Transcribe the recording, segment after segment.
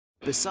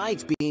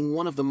besides being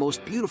one of the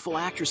most beautiful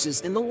actresses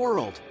in the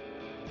world.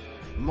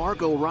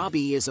 Margot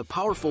Robbie is a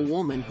powerful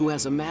woman who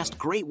has amassed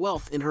great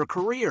wealth in her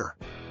career.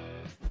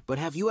 But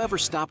have you ever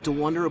stopped to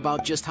wonder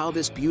about just how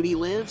this beauty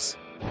lives?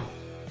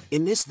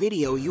 In this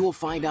video you will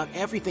find out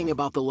everything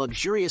about the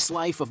luxurious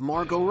life of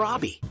Margot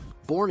Robbie.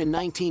 Born in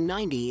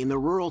 1990 in the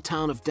rural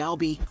town of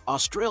Dalby,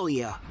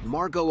 Australia,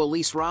 Margot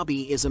Elise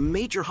Robbie is a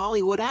major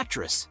Hollywood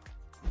actress.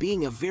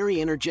 Being a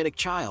very energetic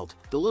child,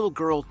 the little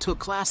girl took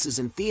classes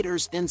in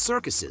theaters and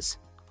circuses.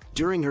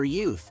 During her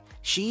youth,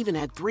 she even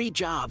had 3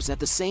 jobs at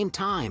the same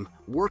time,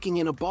 working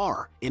in a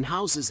bar, in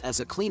houses as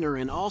a cleaner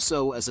and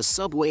also as a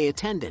subway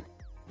attendant.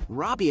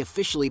 Robbie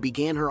officially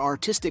began her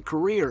artistic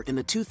career in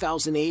the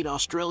 2008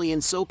 Australian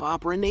soap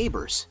opera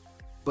Neighbours.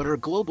 But her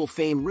global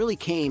fame really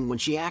came when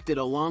she acted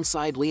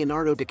alongside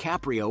Leonardo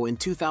DiCaprio in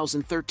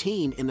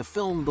 2013 in the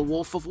film The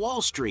Wolf of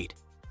Wall Street.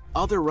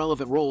 Other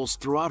relevant roles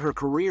throughout her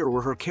career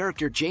were her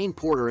character Jane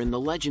Porter in The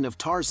Legend of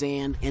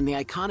Tarzan and the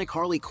iconic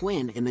Harley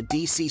Quinn in the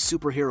DC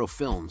superhero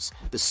films,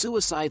 The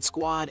Suicide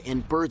Squad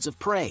and Birds of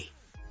Prey.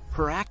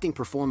 Her acting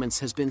performance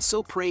has been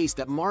so praised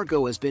that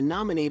Margot has been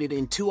nominated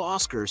in 2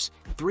 Oscars,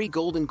 3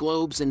 Golden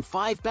Globes and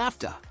 5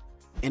 BAFTA.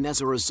 And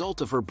as a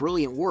result of her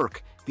brilliant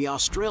work, the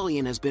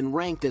Australian has been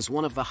ranked as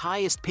one of the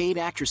highest paid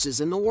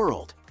actresses in the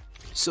world.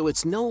 So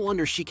it's no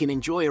wonder she can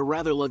enjoy a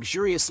rather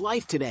luxurious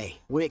life today.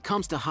 When it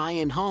comes to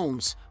high-end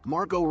homes,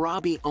 Margot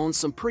Robbie owns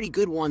some pretty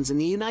good ones in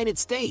the United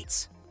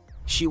States.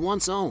 She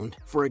once owned,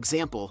 for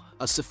example,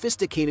 a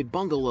sophisticated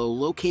bungalow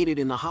located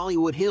in the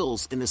Hollywood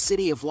Hills in the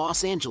city of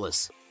Los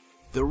Angeles.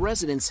 The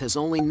residence has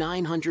only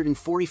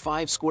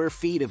 945 square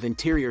feet of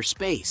interior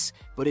space,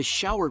 but is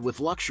showered with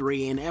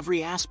luxury in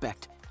every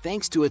aspect,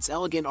 thanks to its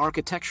elegant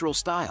architectural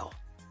style.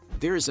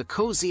 There is a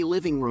cozy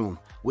living room,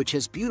 which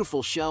has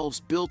beautiful shelves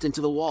built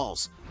into the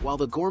walls, while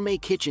the gourmet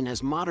kitchen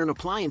has modern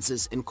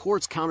appliances and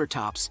quartz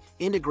countertops,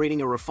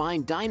 integrating a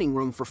refined dining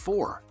room for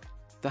 4.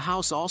 The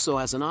house also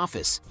has an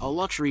office, a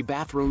luxury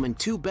bathroom and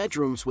 2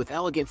 bedrooms with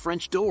elegant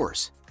French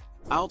doors.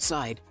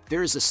 Outside,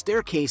 there is a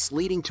staircase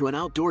leading to an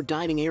outdoor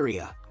dining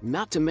area,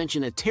 not to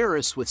mention a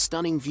terrace with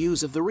stunning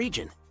views of the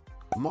region.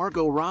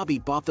 Margot Robbie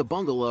bought the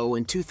bungalow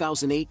in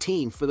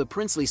 2018 for the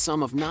princely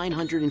sum of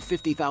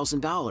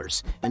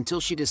 $950,000 until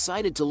she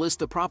decided to list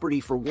the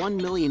property for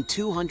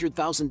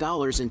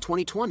 $1,200,000 in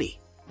 2020.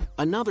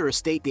 Another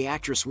estate the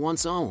actress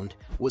once owned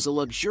was a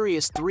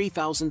luxurious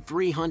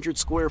 3,300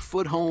 square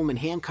foot home in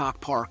Hancock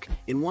Park,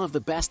 in one of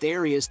the best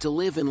areas to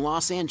live in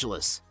Los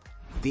Angeles.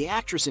 The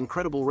actress'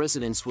 incredible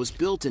residence was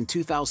built in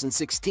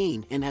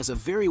 2016 and has a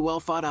very well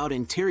thought out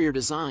interior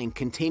design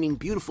containing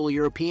beautiful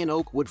European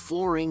oak wood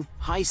flooring,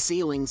 high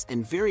ceilings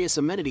and various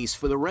amenities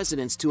for the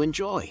residents to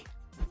enjoy.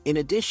 In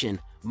addition,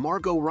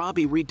 Margot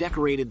Robbie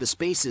redecorated the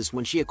spaces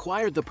when she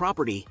acquired the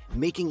property,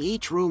 making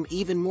each room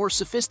even more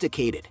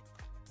sophisticated.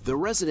 The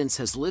residence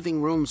has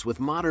living rooms with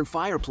modern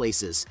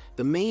fireplaces.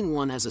 The main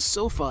one has a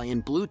sofa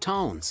in blue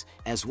tones,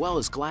 as well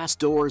as glass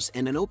doors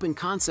and an open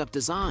concept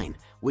design,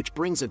 which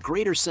brings a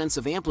greater sense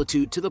of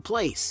amplitude to the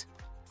place.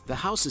 The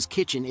house's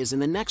kitchen is in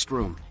the next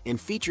room and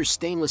features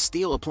stainless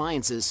steel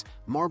appliances,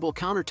 marble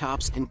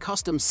countertops and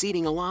custom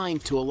seating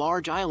aligned to a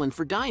large island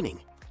for dining.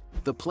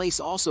 The place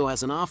also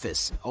has an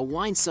office, a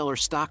wine cellar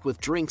stocked with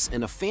drinks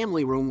and a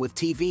family room with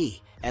TV,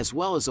 as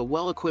well as a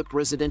well-equipped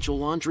residential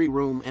laundry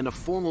room and a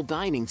formal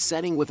dining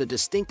setting with a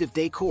distinctive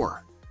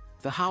decor.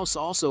 The house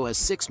also has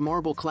 6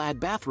 marble-clad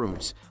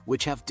bathrooms,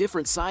 which have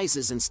different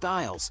sizes and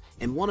styles,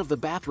 and one of the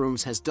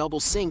bathrooms has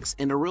double sinks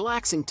and a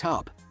relaxing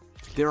tub.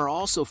 There are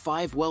also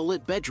 5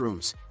 well-lit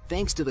bedrooms,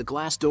 thanks to the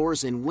glass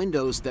doors and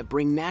windows that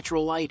bring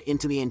natural light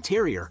into the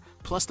interior,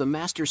 plus the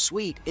master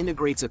suite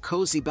integrates a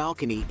cozy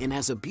balcony and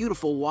has a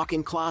beautiful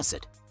walk-in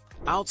closet.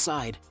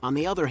 Outside, on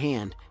the other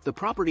hand, the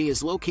property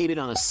is located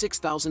on a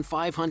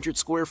 6,500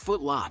 square foot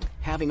lot,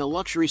 having a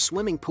luxury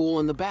swimming pool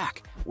in the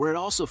back, where it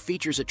also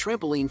features a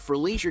trampoline for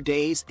leisure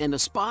days and a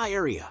spa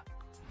area.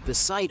 The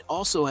site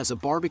also has a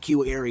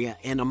barbecue area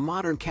and a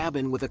modern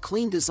cabin with a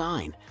clean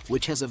design,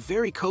 which has a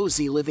very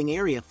cozy living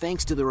area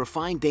thanks to the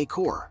refined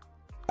decor.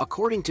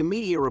 According to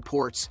media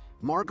reports,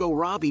 Margot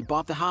Robbie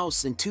bought the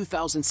house in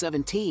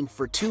 2017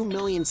 for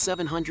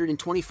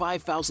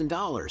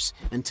 $2,725,000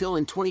 until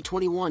in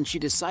 2021 she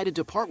decided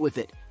to part with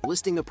it,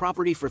 listing the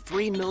property for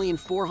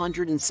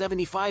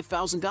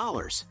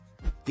 $3,475,000.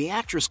 The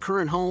actress'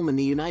 current home in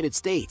the United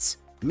States,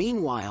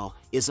 meanwhile,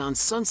 is on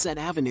Sunset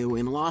Avenue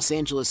in Los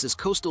Angeles'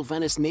 coastal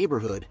Venice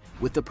neighborhood,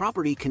 with the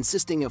property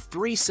consisting of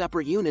 3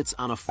 separate units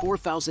on a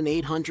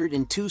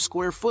 4,802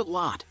 square foot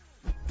lot.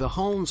 The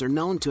homes are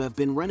known to have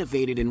been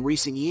renovated in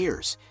recent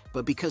years,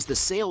 but because the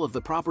sale of the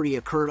property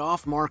occurred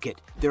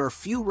off-market, there are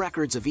few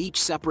records of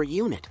each separate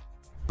unit.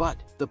 But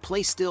the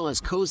place still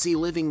has cozy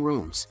living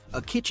rooms,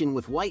 a kitchen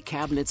with white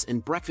cabinets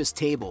and breakfast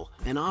table,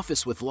 an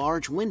office with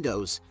large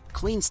windows,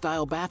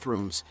 clean-style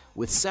bathrooms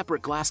with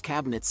separate glass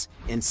cabinets,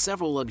 and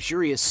several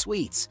luxurious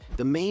suites,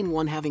 the main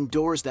one having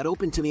doors that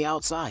open to the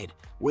outside,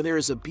 where there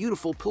is a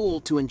beautiful pool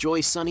to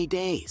enjoy sunny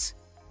days.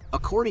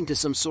 According to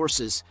some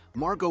sources,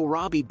 Margot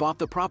Robbie bought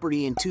the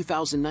property in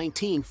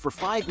 2019 for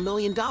 $5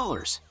 million.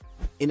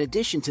 In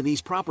addition to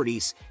these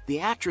properties, the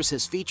actress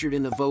has featured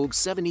in the Vogue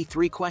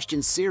 73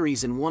 Questions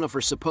series in one of her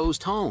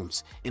supposed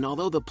homes, and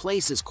although the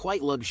place is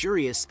quite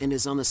luxurious and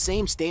is on the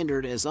same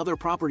standard as other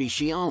properties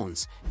she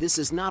owns, this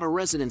is not a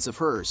residence of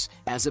hers,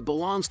 as it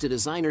belongs to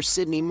designer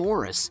Sydney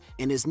Morris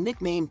and is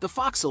nicknamed the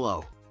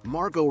Foxalo.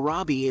 Margot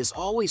Robbie is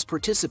always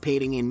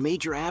participating in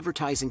major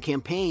advertising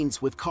campaigns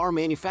with car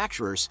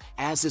manufacturers,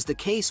 as is the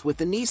case with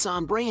the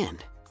Nissan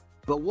brand.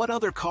 But what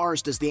other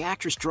cars does the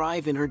actress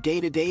drive in her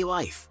day-to-day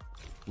life?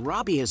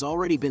 Robbie has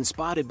already been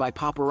spotted by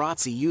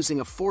paparazzi using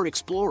a Ford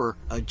Explorer,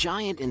 a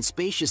giant and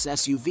spacious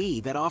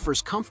SUV that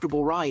offers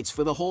comfortable rides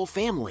for the whole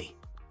family.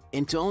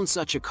 And to own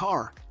such a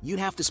car, you'd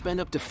have to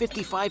spend up to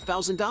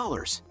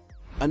 $55,000.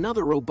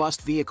 Another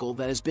robust vehicle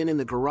that has been in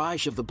the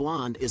garage of the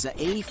blonde is a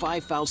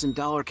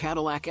 $85,000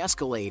 Cadillac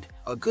Escalade,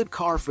 a good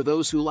car for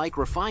those who like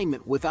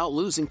refinement without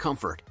losing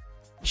comfort.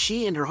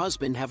 She and her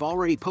husband have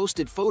already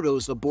posted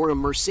photos aboard a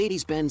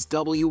Mercedes-Benz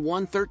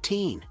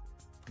W113.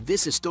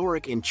 This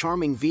historic and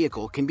charming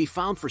vehicle can be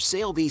found for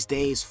sale these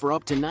days for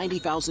up to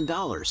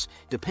 $90,000,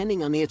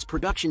 depending on its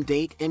production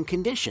date and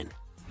condition.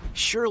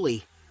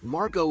 Surely,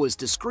 Margot is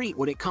discreet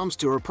when it comes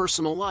to her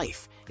personal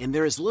life, and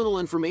there is little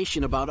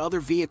information about other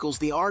vehicles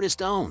the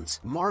artist owns.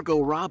 Margot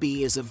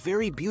Robbie is a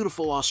very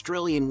beautiful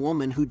Australian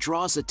woman who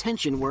draws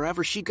attention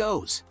wherever she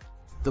goes.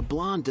 The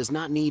blonde does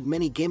not need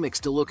many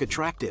gimmicks to look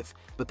attractive,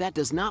 but that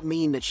does not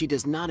mean that she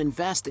does not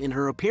invest in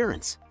her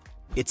appearance.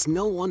 It's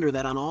no wonder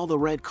that on all the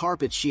red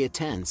carpets she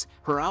attends,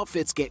 her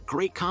outfits get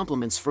great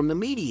compliments from the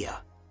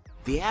media.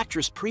 The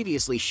actress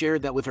previously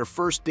shared that with her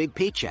first big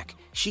paycheck,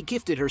 she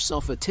gifted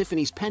herself a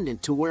Tiffany's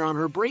pendant to wear on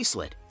her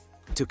bracelet.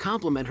 To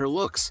complement her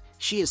looks,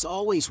 she is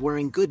always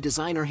wearing good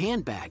designer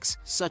handbags,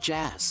 such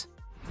as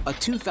a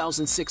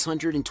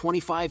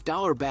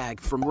 $2,625 bag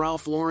from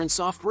Ralph Lauren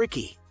Soft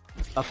Ricky,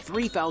 a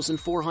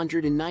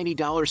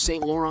 $3,490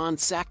 Saint Laurent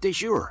Sac de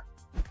Jour.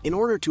 In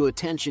order to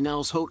attend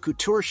Chanel's haute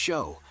couture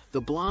show, the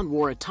blonde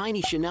wore a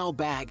tiny Chanel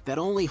bag that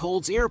only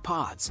holds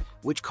AirPods,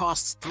 which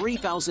costs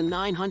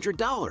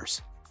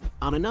 $3,900.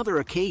 On another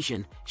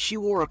occasion, she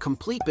wore a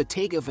complete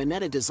Bottega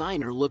Veneta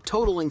designer look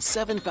totaling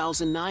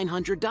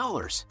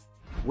 $7,900.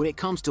 When it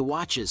comes to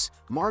watches,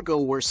 Margot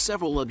wears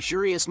several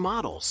luxurious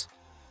models.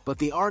 But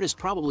the artist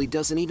probably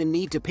doesn't even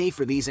need to pay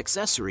for these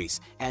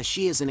accessories, as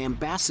she is an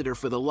ambassador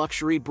for the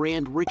luxury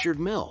brand Richard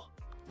Mille.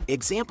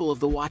 Example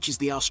of the watches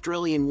the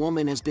Australian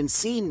woman has been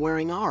seen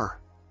wearing are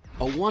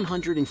a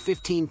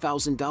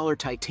 $115,000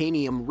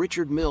 titanium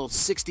Richard Mille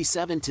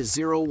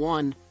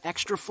 67-01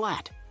 extra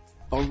flat,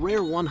 a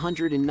rare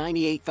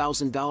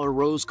 $198,000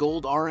 rose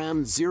gold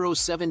RM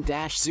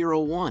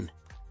 07-01,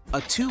 a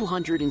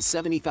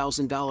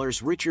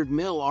 $270,000 Richard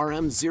Mille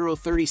RM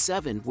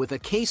 037 with a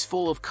case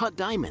full of cut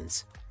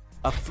diamonds,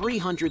 a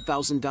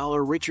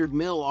 $300,000 Richard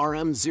Mille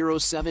RM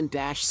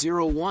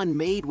 07-01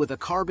 made with a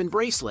carbon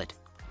bracelet,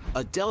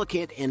 a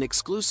delicate and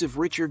exclusive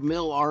Richard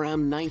Mille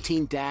RM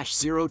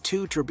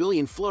 19-02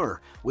 Tourbillon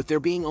Fleur, with there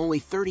being only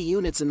 30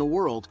 units in the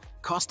world,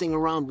 costing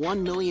around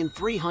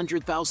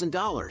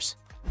 $1,300,000.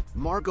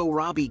 Margot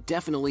Robbie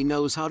definitely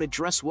knows how to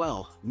dress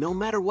well, no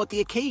matter what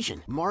the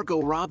occasion.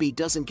 Margot Robbie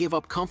doesn't give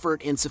up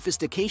comfort and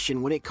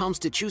sophistication when it comes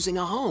to choosing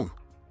a home.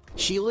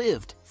 She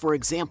lived, for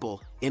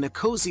example, in a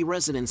cozy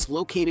residence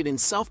located in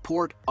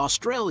Southport,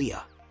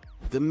 Australia.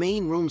 The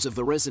main rooms of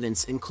the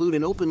residence include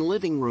an open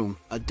living room,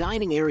 a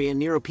dining area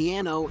near a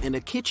piano, and a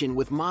kitchen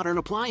with modern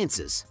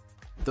appliances.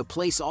 The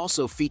place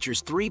also features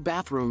 3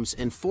 bathrooms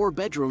and 4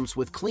 bedrooms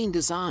with clean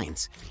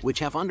designs, which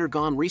have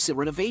undergone recent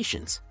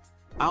renovations.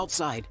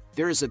 Outside,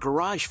 there is a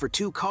garage for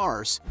 2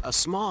 cars, a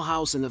small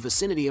house in the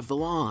vicinity of the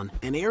lawn,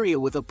 an area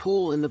with a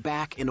pool in the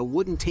back, and a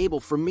wooden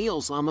table for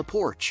meals on the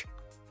porch.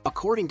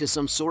 According to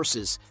some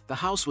sources, the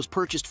house was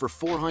purchased for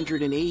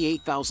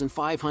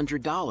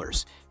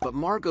 $488,500, but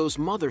Margot's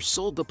mother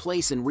sold the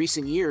place in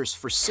recent years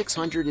for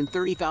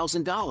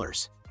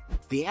 $630,000.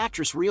 The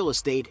actress' real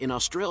estate in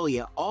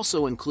Australia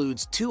also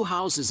includes 2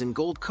 houses in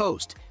Gold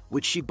Coast,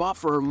 which she bought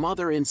for her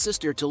mother and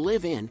sister to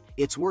live in.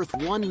 It's worth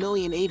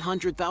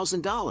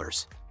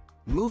 $1,800,000.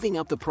 Moving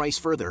up the price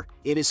further,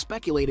 it is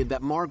speculated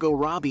that Margot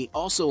Robbie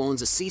also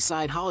owns a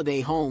seaside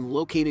holiday home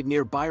located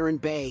near Byron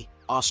Bay,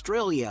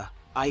 Australia,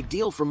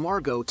 ideal for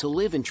Margot to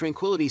live in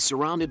tranquility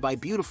surrounded by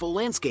beautiful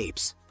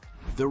landscapes.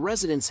 The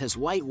residence has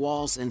white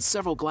walls and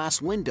several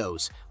glass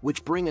windows,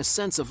 which bring a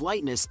sense of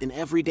lightness in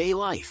everyday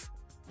life.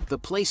 The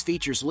place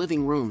features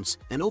living rooms,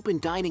 an open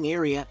dining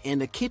area,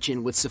 and a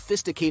kitchen with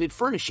sophisticated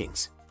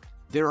furnishings.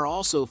 There are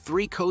also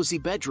 3 cozy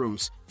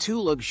bedrooms, 2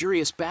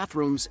 luxurious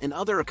bathrooms, and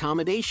other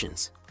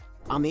accommodations.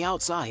 On the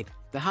outside,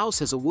 the house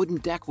has a wooden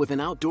deck with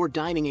an outdoor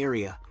dining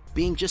area,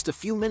 being just a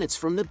few minutes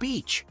from the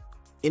beach.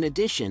 In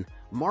addition,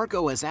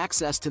 Margot has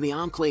access to the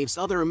enclave's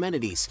other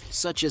amenities,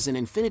 such as an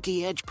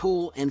infinity edge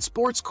pool and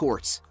sports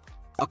courts.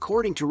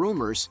 According to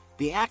rumors,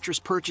 the actress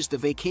purchased a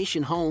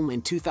vacation home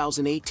in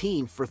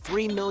 2018 for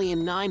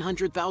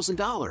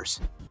 $3,900,000.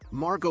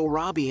 Margot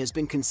Robbie has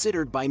been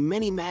considered by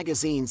many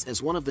magazines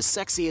as one of the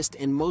sexiest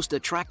and most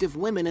attractive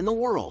women in the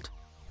world.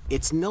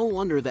 It's no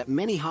wonder that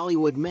many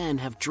Hollywood men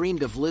have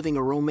dreamed of living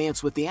a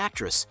romance with the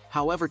actress.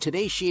 However,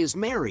 today she is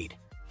married.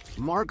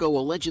 Margot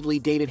allegedly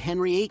dated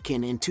Henry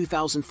Aitken in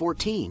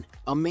 2014,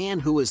 a man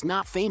who is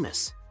not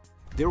famous.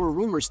 There were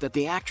rumors that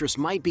the actress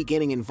might be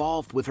getting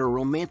involved with her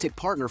romantic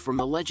partner from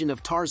The Legend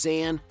of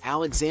Tarzan,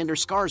 Alexander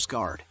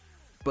Skarsgård.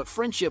 But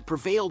friendship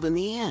prevailed in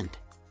the end.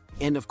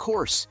 And of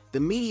course, the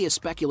media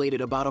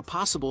speculated about a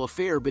possible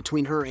affair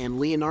between her and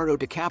Leonardo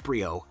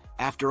DiCaprio.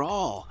 After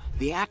all,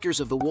 the actors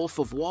of The Wolf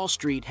of Wall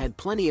Street had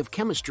plenty of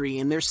chemistry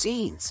in their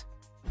scenes.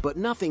 But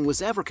nothing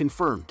was ever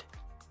confirmed.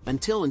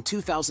 Until in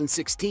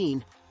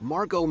 2016,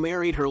 Margot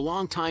married her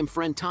longtime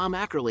friend Tom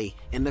Ackerley,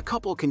 and the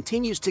couple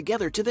continues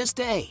together to this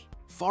day.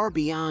 Far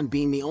beyond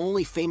being the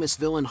only famous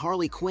villain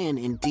Harley Quinn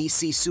in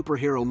DC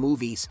superhero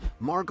movies,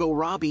 Margot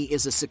Robbie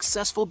is a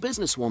successful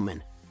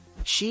businesswoman.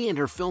 She and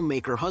her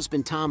filmmaker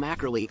husband Tom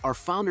Ackerley are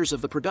founders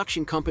of the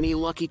production company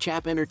Lucky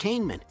Chap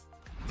Entertainment.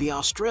 The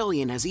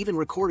Australian has even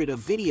recorded a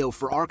video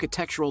for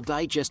Architectural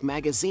Digest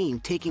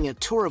magazine taking a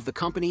tour of the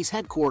company's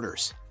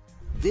headquarters.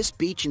 This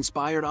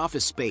beach-inspired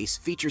office space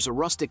features a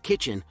rustic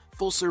kitchen,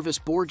 full-service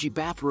Borgie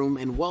bathroom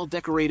and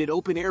well-decorated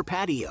open-air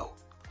patio.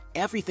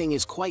 Everything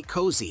is quite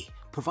cozy,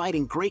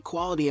 providing great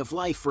quality of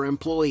life for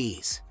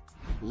employees.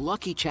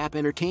 Lucky Chap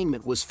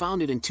Entertainment was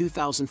founded in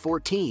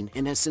 2014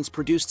 and has since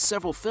produced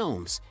several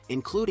films,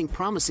 including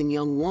Promising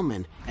Young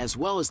Woman, as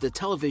well as the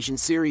television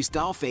series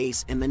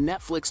Dollface and the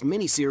Netflix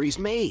miniseries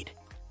Made.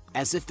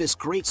 As if this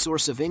great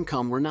source of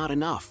income were not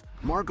enough,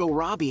 Margot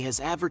Robbie has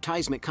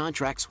advertisement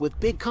contracts with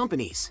big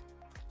companies.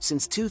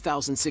 Since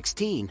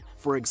 2016,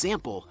 for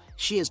example,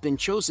 she has been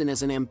chosen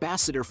as an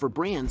ambassador for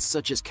brands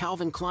such as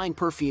Calvin Klein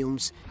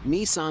perfumes,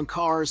 Nissan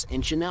cars,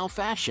 and Chanel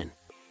fashion.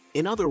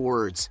 In other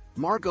words,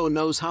 Margot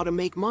knows how to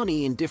make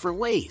money in different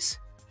ways.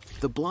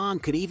 The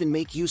blonde could even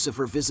make use of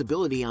her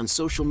visibility on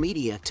social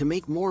media to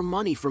make more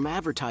money from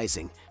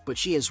advertising, but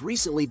she has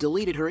recently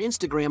deleted her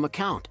Instagram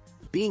account.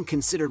 Being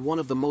considered one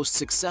of the most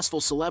successful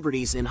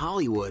celebrities in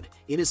Hollywood,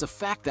 it is a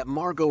fact that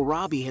Margot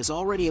Robbie has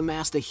already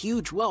amassed a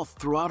huge wealth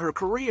throughout her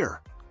career.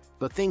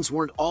 But things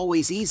weren't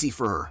always easy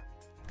for her.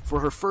 For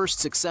her first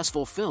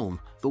successful film,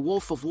 The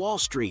Wolf of Wall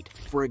Street,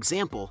 for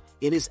example,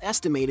 it is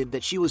estimated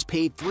that she was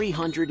paid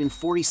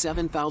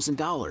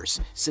 $347,000,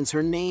 since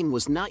her name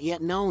was not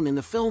yet known in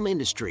the film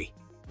industry.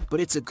 But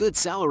it's a good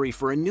salary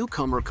for a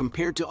newcomer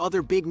compared to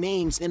other big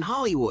names in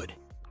Hollywood.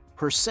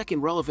 Her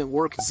second relevant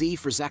work, Z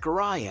for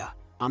Zachariah,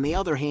 on the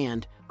other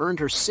hand, earned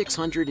her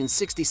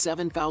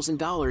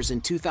 $667,000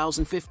 in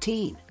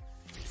 2015.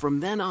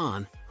 From then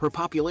on, her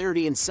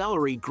popularity and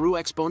salary grew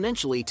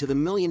exponentially to the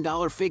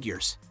million-dollar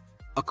figures.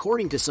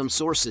 According to some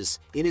sources,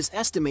 it is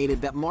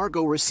estimated that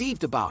Margot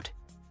received about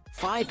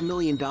 $5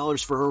 million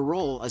for her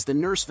role as the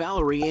nurse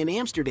Valerie in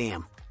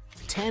Amsterdam,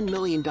 $10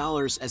 million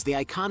as the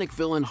iconic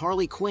villain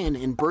Harley Quinn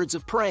in Birds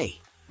of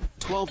Prey,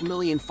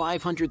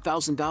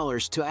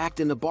 $12,500,000 to act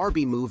in the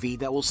Barbie movie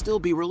that will still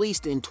be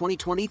released in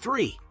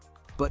 2023.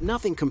 But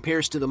nothing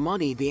compares to the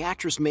money the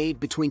actress made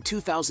between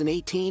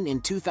 2018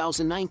 and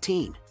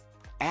 2019.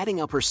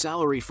 Adding up her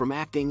salary from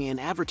acting and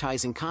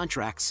advertising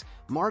contracts,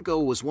 Margot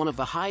was one of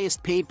the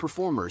highest-paid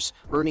performers,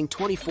 earning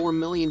 $24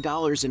 million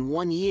in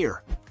 1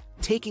 year.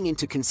 Taking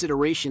into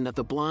consideration that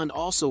the blonde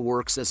also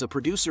works as a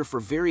producer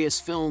for various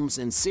films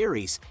and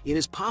series, it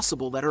is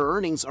possible that her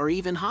earnings are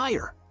even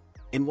higher.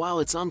 And while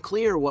it's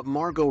unclear what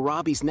Margot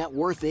Robbie's net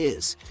worth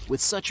is,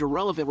 with such a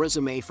relevant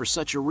resume for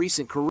such a recent career,